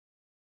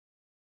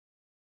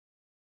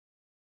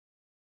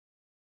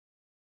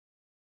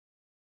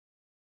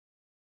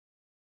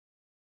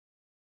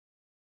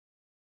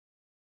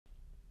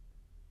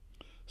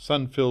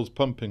Sandfields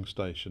Pumping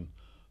Station,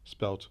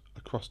 spelt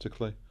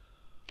acrostically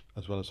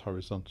as well as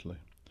horizontally.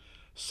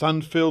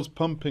 Sandfields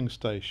Pumping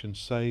Station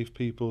saved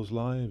people's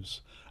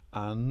lives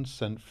and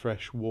sent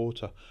fresh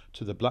water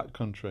to the Black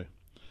Country.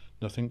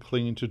 Nothing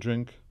clean to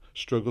drink,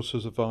 struggles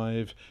to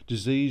survive,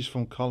 disease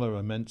from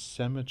cholera meant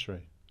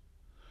cemetery.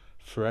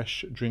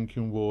 Fresh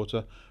drinking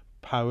water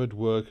powered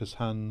workers'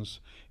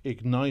 hands,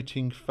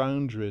 igniting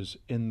foundries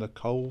in the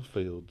coal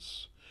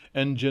fields.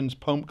 Engines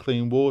pumped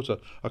clean water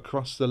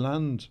across the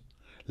land,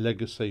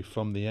 legacy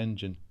from the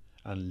engine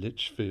and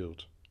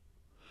Lichfield.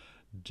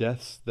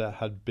 Deaths there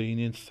had been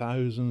in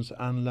thousands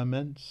and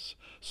laments,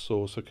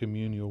 source of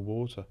communal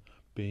water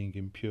being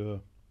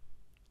impure.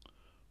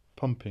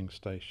 Pumping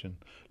station,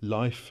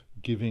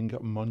 life-giving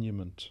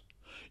monument,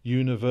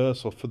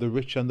 universal for the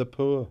rich and the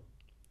poor.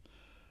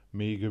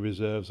 Meagre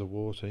reserves of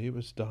water, it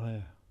was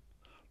dire.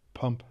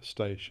 Pump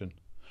station,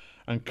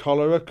 and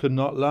cholera could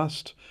not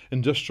last,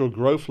 industrial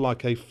growth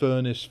like a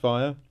furnace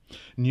fire.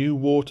 New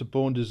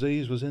waterborne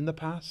disease was in the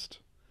past.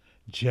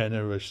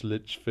 Generous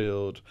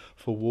Lichfield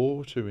for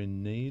water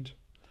in need.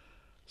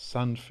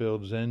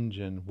 Sandfield's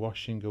engine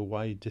washing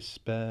away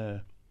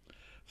despair.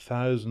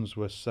 Thousands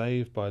were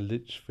saved by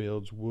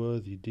Lichfield's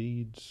worthy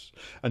deeds,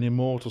 an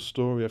immortal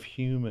story of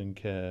human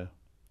care.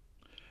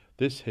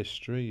 This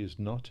history is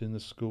not in the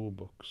school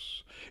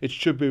books. It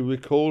should be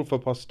recalled for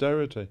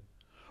posterity.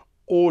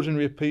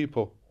 Ordinary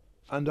people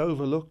and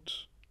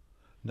overlooked,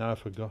 now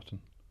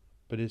forgotten,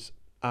 but it's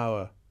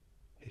our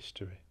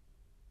history.